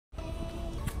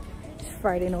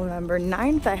Friday, November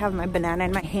 9th. I have my banana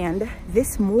in my hand.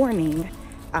 This morning,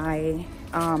 I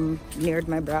neared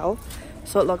my brow,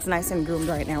 so it looks nice and groomed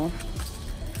right now.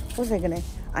 What was I gonna?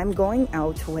 I'm going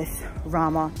out with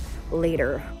Rama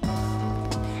later.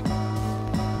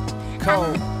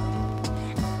 Cold.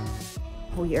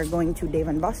 We are going to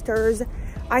Dave & Buster's.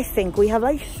 I think we have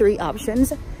like 3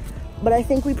 options, but I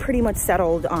think we pretty much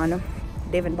settled on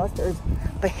Dave & Buster's.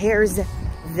 But here's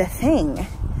the thing.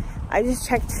 I just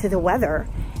checked the weather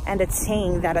and it's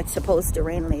saying that it's supposed to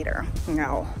rain later.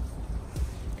 Now,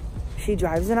 she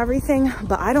drives and everything,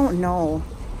 but I don't know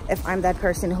if I'm that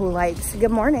person who likes,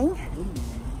 good morning.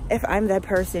 If I'm that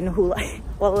person who like,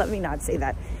 well, let me not say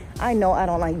that. I know I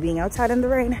don't like being outside in the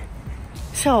rain.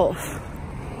 So,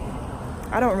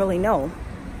 I don't really know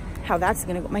how that's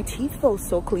gonna go. My teeth feel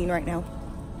so clean right now.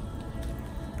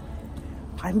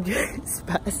 I'm just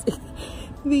passing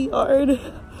the yard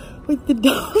with the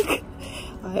dog.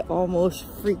 I almost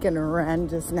freaking ran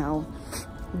just now.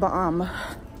 But what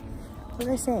was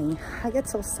I saying? I get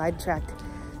so sidetracked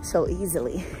so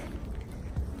easily.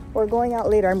 We're going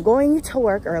out later. I'm going to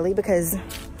work early because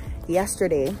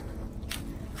yesterday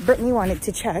Brittany wanted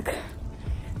to check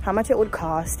how much it would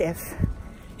cost if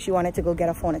she wanted to go get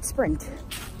a phone at Sprint.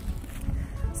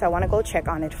 So I want to go check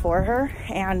on it for her,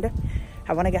 and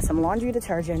I want to get some laundry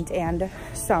detergent and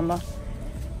some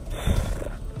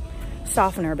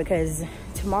softener because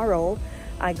tomorrow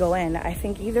I go in, I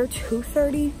think either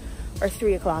 2:30 or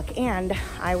 3 o'clock, and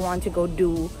I want to go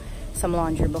do some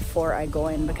laundry before I go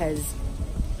in because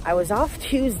I was off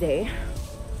Tuesday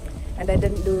and I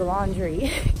didn't do the laundry.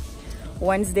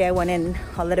 Wednesday I went in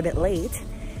a little bit late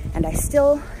and I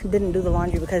still didn't do the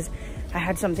laundry because I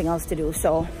had something else to do.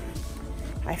 So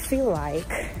I feel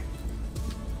like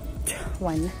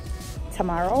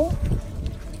tomorrow's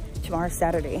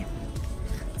Saturday.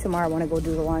 Tomorrow I want to go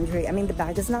do the laundry. I mean, the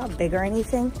bag is not big or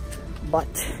anything, but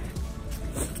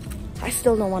I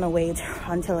still don't want to wait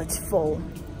until it's full.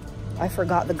 I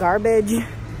forgot the garbage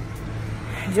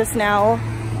just now.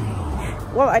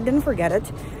 Well, I didn't forget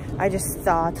it. I just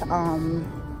thought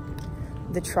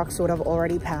the trucks would have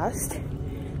already passed,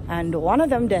 and one of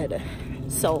them did.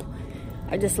 So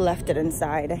I just left it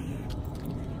inside.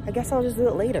 I guess I'll just do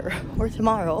it later or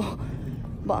tomorrow.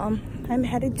 But I'm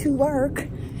headed to work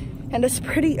and it's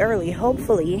pretty early.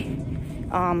 Hopefully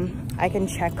I can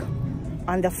check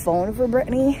on the phone for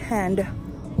Brittany, and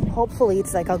hopefully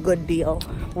it's like a good deal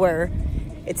where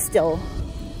it's still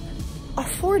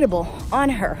affordable on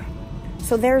her.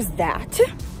 So there's that.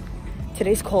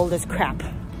 Today's cold as crap.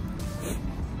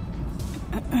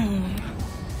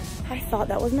 I thought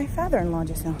that was my father-in-law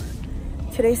just now.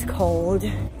 Today's cold.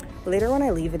 Later when I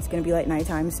leave, it's gonna be like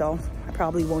nighttime, so I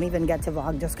probably won't even get to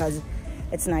vlog just because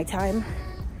it's nighttime.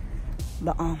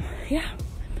 But yeah,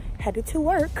 headed to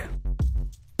work.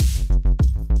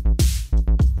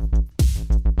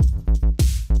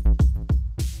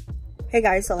 Hey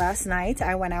guys, so last night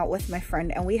I went out with my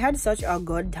friend and we had such a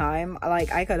good time.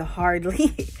 Like, I could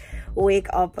hardly wake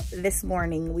up this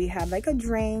morning. We had like a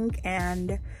drink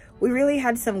and we really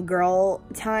had some girl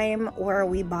time where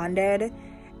we bonded.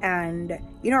 And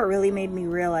you know, it really made me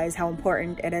realize how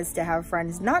important it is to have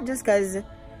friends, not just because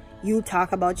you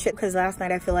talk about shit, because last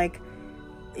night I feel like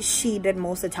she did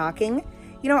most of the talking,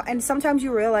 you know. And sometimes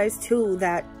you realize too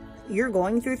that you're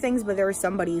going through things, but there is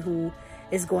somebody who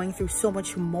is going through so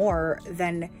much more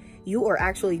than you are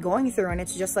actually going through, and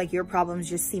it's just like your problems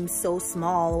just seem so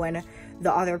small when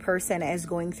the other person is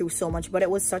going through so much. But it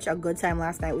was such a good time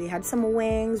last night. We had some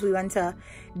wings. We went to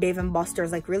Dave &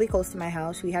 Buster's, like really close to my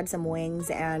house. We had some wings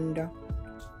and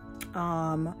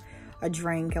a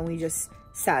drink, and we just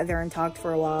sat there and talked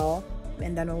for a while.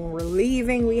 And then when we were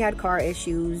leaving, we had car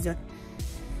issues,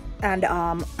 and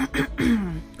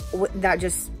that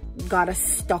just got us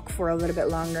stuck for a little bit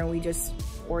longer, and we just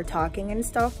were talking and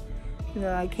stuff. And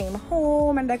then I came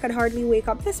home and I could hardly wake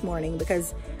up this morning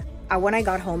because when I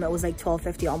got home, it was like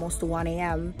 12:50, almost 1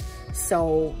 a.m.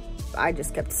 So I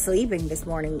just kept sleeping this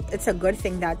morning. It's a good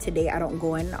thing that today I don't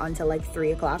go in until like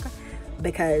 3 o'clock,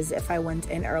 because if I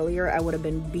went in earlier, I would have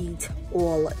been beat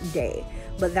all day.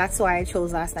 But that's why I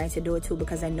chose last night to do it too,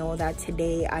 because I know that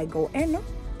today I go in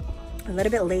a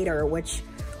little bit later, which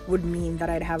would mean that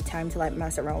I'd have time to like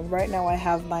mess around. Right now I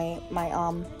have my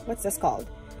what's this called?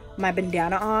 My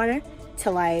bandana on to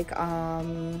like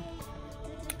kind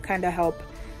of help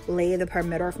lay the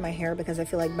perimeter of my hair, because I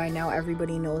feel like by now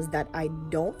everybody knows that I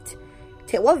don't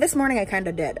take, well, this morning I kind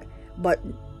of did, but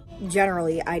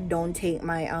generally I don't take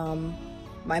my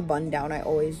my bun down. I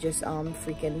always just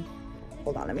freaking,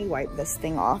 hold on, let me wipe this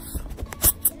thing off.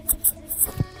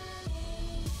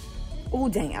 Oh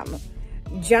damn.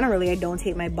 generally I don't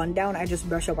take my bun down, I just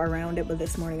brush up around it, but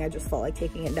this morning I just felt like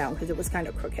taking it down because it was kind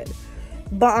of crooked.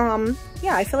 But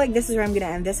yeah, I feel like this is where I'm gonna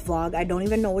end this vlog. I don't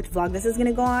even know which vlog this is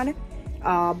gonna go on,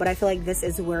 but I feel like this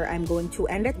is where I'm going to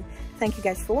end it. Thank you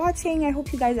guys for watching. I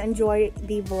hope you guys enjoy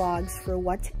the vlogs for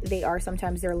what they are.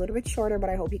 Sometimes they're a little bit shorter, but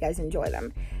I hope you guys enjoy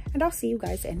them, and I'll see you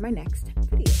guys in my next